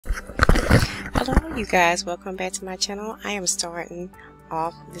Hello you guys, welcome back to my channel. I am starting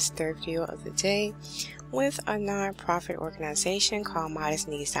off this third video of the day with a non-profit organization called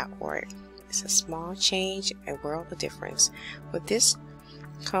ModestNeeds.org. It's a small change, a world of difference. With this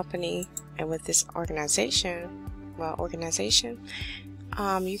company and with this organization,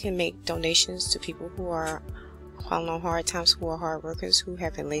 you can make donations to people who are falling on hard times, who are hard workers, who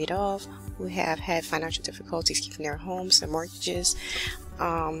have been laid off, who have had financial difficulties keeping their homes, their mortgages,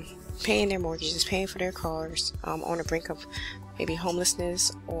 paying their mortgages, paying for their cars, on the brink of maybe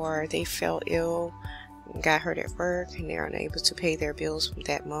homelessness, or they fell ill, got hurt at work, and they're unable to pay their bills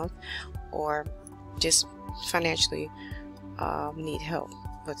that month, or just financially need help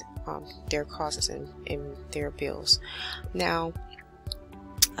with their causes and their bills. Now,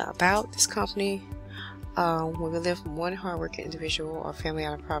 about this company, when we lift one hardworking individual or family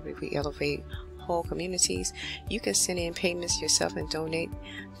out of poverty, we elevate whole communities. You can send in payments yourself and donate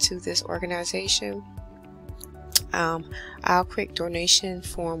to this organization. Our quick donation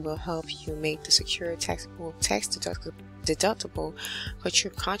form will help you make the secure, tax deductible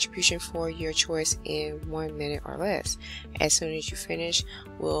contribution for your choice in 1 minute or less. As soon as you finish,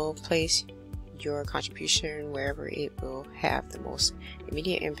 we'll place your contribution wherever it will have the most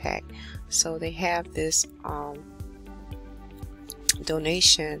immediate impact. So they have this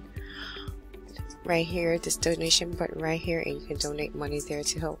donation right here, this donation button right here, and you can donate money there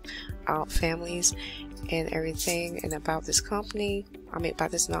to help out families and everything. And about this company,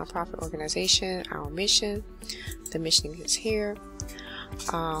 about this nonprofit organization, our mission, the mission is here,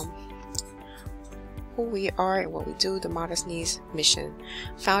 who we are and what we do. The Modest Needs mission,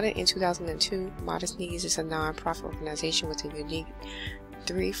 founded in 2002, Modest Needs is a nonprofit organization with a unique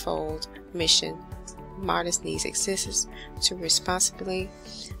threefold mission. Modest Needs exists to responsibly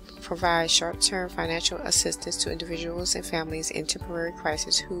provide short-term financial assistance to individuals and families in temporary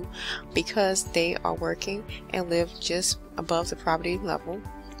crisis who, because they are working and live just above the poverty level,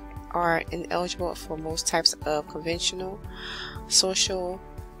 are ineligible for most types of conventional social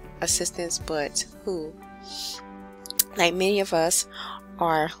assistance, but who, like many of us,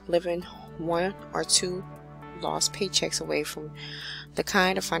 are living one or two lost paychecks away from the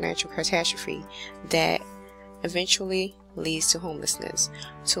kind of financial catastrophe that eventually leads to homelessness.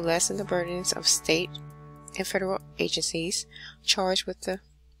 To lessen the burdens of state and federal agencies charged with the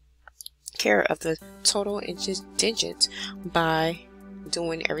care of the total indigent, by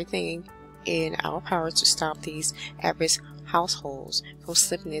doing everything in our power to stop these at-risk households from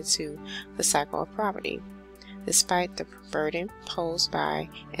slipping into the cycle of poverty. Despite the burden posed by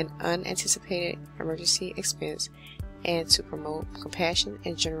an unanticipated emergency expense, and to promote compassion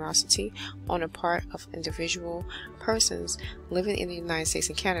and generosity on the part of individual persons living in the United States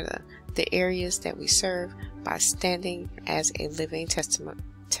and Canada, the areas that we serve, by standing as a living testament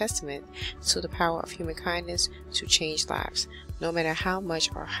to the power of human kindness to change lives, no matter how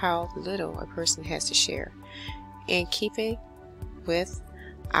much or how little a person has to share. In keeping with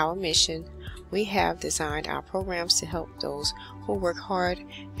our mission, we have designed our programs to help those who work hard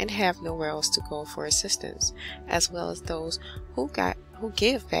and have nowhere else to go for assistance, as well as those who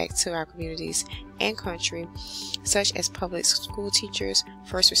give back to our communities and country, such as public school teachers,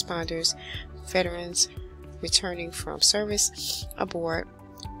 first responders, veterans returning from service abroad,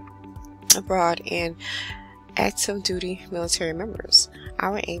 and active duty military members.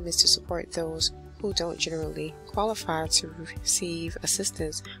 Our aim is to support those who don't generally qualify to receive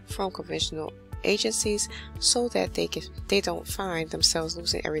assistance from conventional agencies, so that they don't find themselves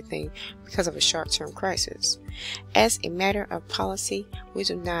losing everything because of a short-term crisis. As a matter of policy, we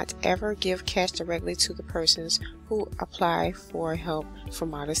do not ever give cash directly to the persons who apply for help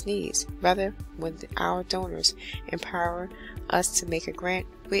from Modest Needs. Rather, when our donors empower us to make a grant,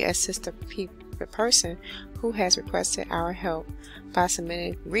 we assist the person who has requested our help by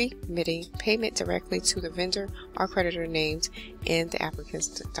remitting payment directly to the vendor or creditor named in the applicant's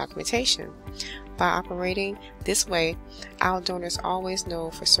documentation. By operating this way, our donors always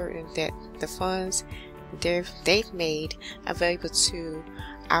know for certain that the funds they've made available to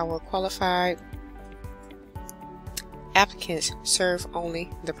our qualified applicants serve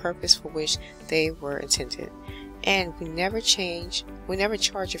only the purpose for which they were intended. And we never charge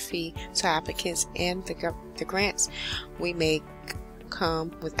a fee to applicants, and the grants we make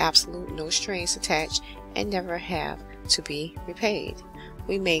come with absolute no strings attached and never have to be repaid.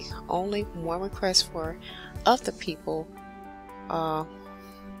 We make only one request of the people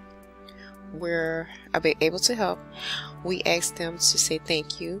we're able to help. We ask them to say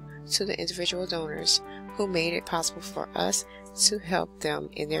thank you to the individual donors who made it possible for us to help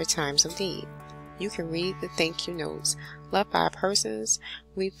them in their times of need. You can read the thank you notes left by persons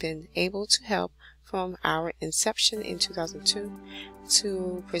we've been able to help from our inception in 2002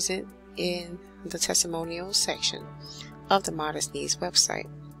 to present in the testimonials section of the Modest Needs website.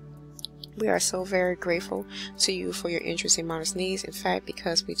 We are so very grateful to you for your interest in Modest Needs. In fact,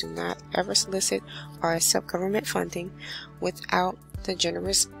 because we do not ever solicit or accept government funding, without the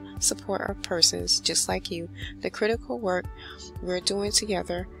generous support of persons just like you, the critical work we're doing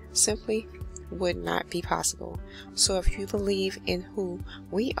together simply would not be possible. So if you believe in who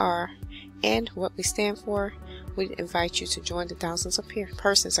we are and what we stand for, we invite you to join the thousands of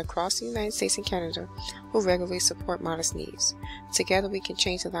persons across the United States and Canada who regularly support Modest Needs. Together we can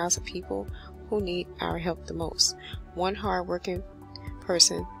change the lives of people who need our help the most, one hard-working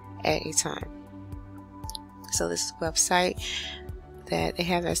person at a time. So this is a website that they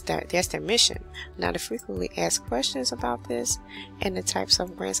have, that's their mission. Now, to frequently ask questions about this and the types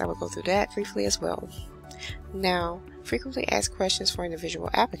of grants, I will go through that briefly as well. Now, frequently asked questions for individual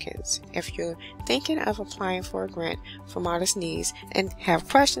applicants. If you're thinking of applying for a grant for Modest Needs and have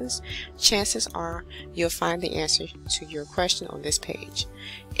questions, chances are you'll find the answer to your question on this page.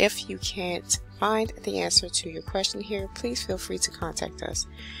 If you can't find the answer to your question here, please feel free to contact us.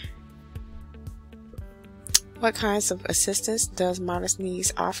 What kinds of assistance does Modest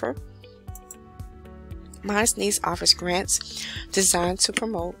Needs offer? Modest Needs offers grants designed to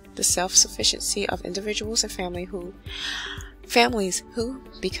promote the self-sufficiency of individuals and families who,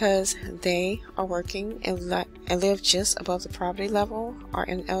 because they are working and live just above the poverty level, are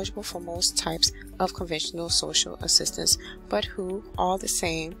ineligible for most types of conventional social assistance, but who, all the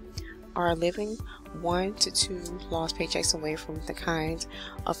same, are living 1 to 2 lost paychecks away from the kind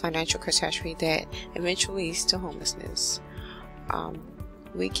of financial catastrophe that eventually leads to homelessness.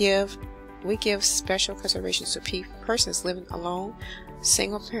 We give special consideration to persons living alone,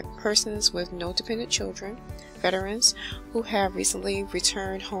 single persons with no dependent children, veterans who have recently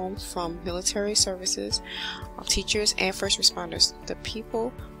returned home from military services, teachers and first responders, the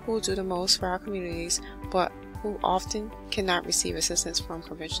people who do the most for our communities but who often cannot receive assistance from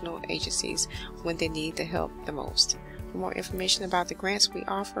conventional agencies when they need the help the most. For more information about the grants we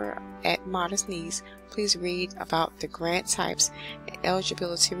offer at Modest Needs, please read about the grant types and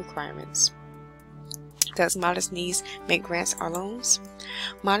eligibility requirements. Does Modest Needs make grants or loans?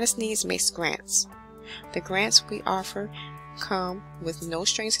 Modest Needs makes grants. The grants we offer come with no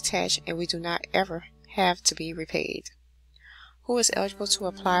strings attached, and we do not ever have to be repaid. Who is eligible to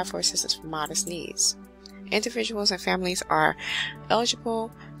apply for assistance for Modest Needs? Individuals and families are eligible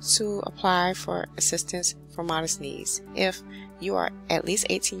to apply for assistance for Modest Needs if you are at least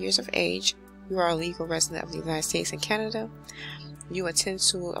 18 years of age, you are a legal resident of the United States and Canada, you intend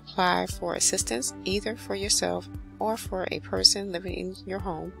to apply for assistance either for yourself or for a person living in your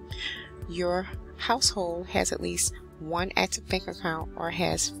home, your household has at least one active bank account or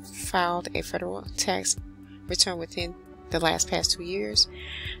has filed a federal tax return within the past 2 years,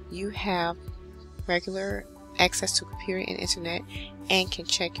 you have regular access to computer and internet and can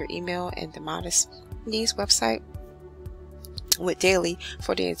check your email and the Modest Needs website daily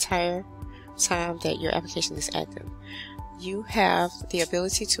for the entire time that your application is active. You have the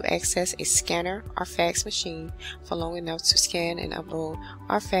ability to access a scanner or fax machine for long enough to scan and upload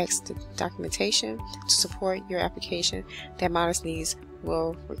or fax the documentation to support your application that Modest Needs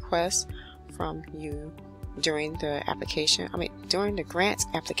will request from you during the grant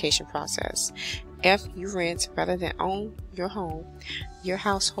application process. If you rent rather than own your home, your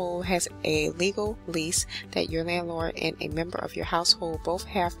household has a legal lease that your landlord and a member of your household both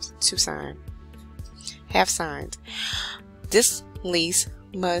have signed. This lease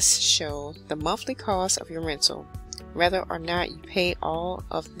must show the monthly cost of your rental, whether or not you pay all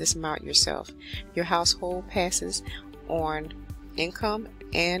of this amount yourself. Your household passes on income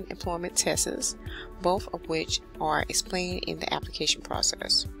and employment tests, both of which are explained in the application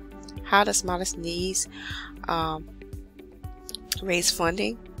process. How does Modest Needs raise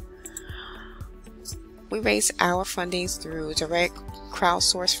funding? We raise our fundings through direct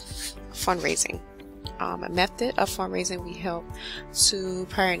crowdsource fundraising. A method of fundraising we helped to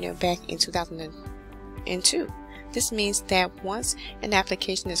pioneer back in 2002. This means that once an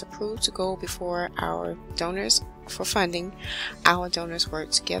application is approved to go before our donors for funding, our donors work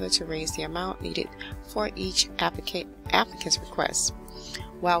together to raise the amount needed for each applicant's request.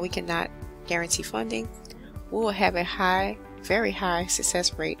 While we cannot guarantee funding, we will have a very high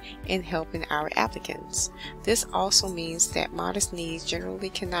success rate in helping our applicants. This also means that Modest Needs generally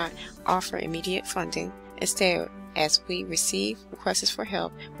cannot offer immediate funding. Instead, as we receive requests for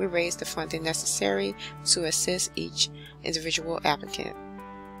help, we raise the funding necessary to assist each individual applicant.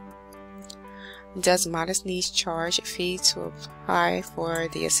 Does Modest Needs charge a fee to apply for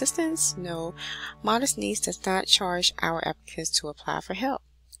the assistance? No, Modest Needs does not charge our applicants to apply for help.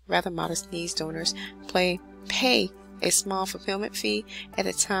 Rather, Modest Needs donors pay a small fulfillment fee at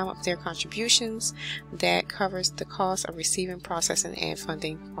the time of their contributions that covers the cost of receiving, processing, and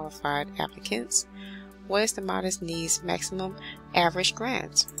funding qualified applicants. What is the Modest Needs maximum average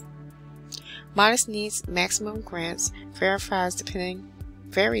grant? Modest Needs maximum grants varies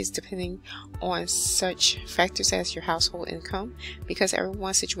depending on such factors as your household income. Because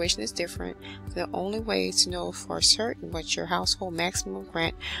everyone's situation is different, the only way to know for certain what your household maximum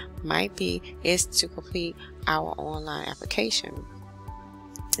grant might be is to complete our online application.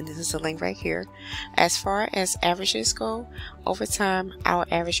 And this is the link right here. As far as averages go, over time, our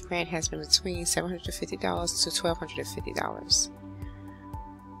average grant has been between $750 to $1,250.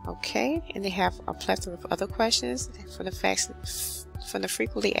 Okay, and they have a plethora of other questions for the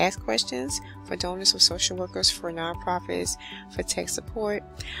frequently asked questions, for donors, for social workers, for nonprofits, for tech support,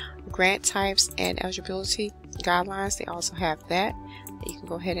 grant types, and eligibility guidelines. They also have that. You can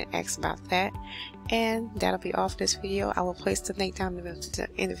go ahead and ask about that. And that'll be all for this video. I will place the link down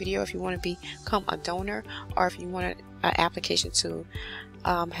in the video if you want to become a donor, or if you want an application to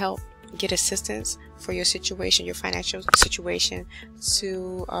help get assistance for your situation, your financial situation,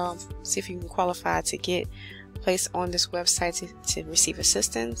 to see if you can qualify to get placed on this website to receive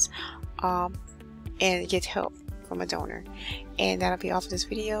assistance and get help from a donor. And that'll be all for this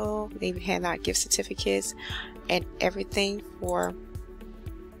video. They even hand out gift certificates and everything for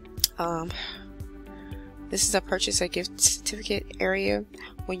this is a purchase a gift certificate area.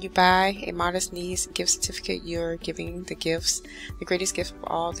 When you buy a Modest Needs gift certificate, you're giving the greatest gift of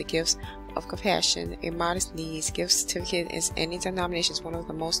all, the gifts of compassion. A Modest Needs gift certificate is any denomination is one of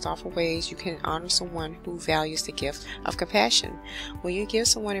the most thoughtful ways you can honor someone who values the gift of compassion. When you give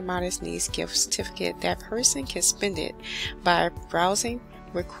someone a Modest Needs gift certificate, that person can spend it by browsing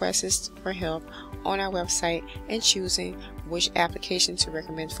requests for help on our website and choosing which application to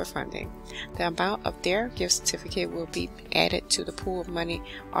recommend for funding. The amount of their gift certificate will be added to the pool of money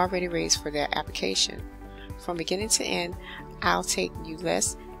already raised for their application. From beginning to end, it'll take you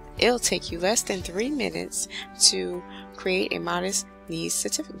less than 3 minutes to create a Modest Needs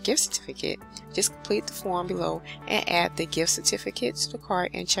gift certificate. Just complete the form below and add the gift certificate to the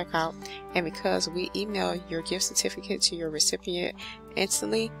cart and check out. And because we email your gift certificate to your recipient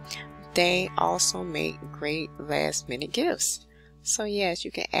instantly, they also make great last minute gifts. So yes,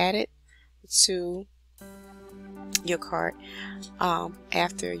 you can add it to your cart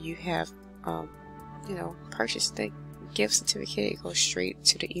after you have purchased the gift certificate. It goes straight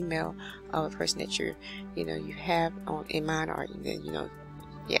to the email of a person that you have in mind, or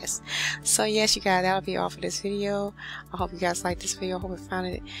yes. So yes, you guys, that'll be all for this video. I hope you guys liked this video. I hope you found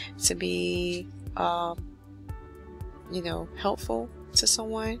it to be helpful to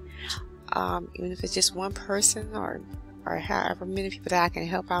someone, even if it's just one person or however many people that I can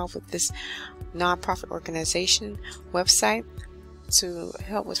help out with this nonprofit organization website to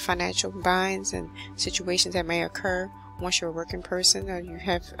help with financial binds and situations that may occur once you're a working person, or you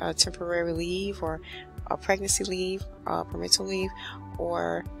have a temporary leave, or a pregnancy leave, parental leave,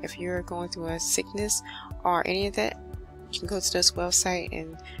 or if you're going through a sickness or any of that. You can go to this website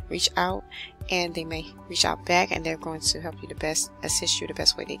and reach out, and they may reach out back, and they're going to help you assist you the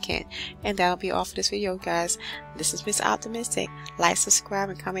best way they can. And that'll be all for this video, guys. This is Miss Optimistic. Like, subscribe,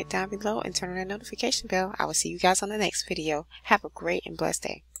 and comment down below, and turn on that notification bell. I will see you guys on the next video. Have a great and blessed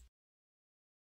day.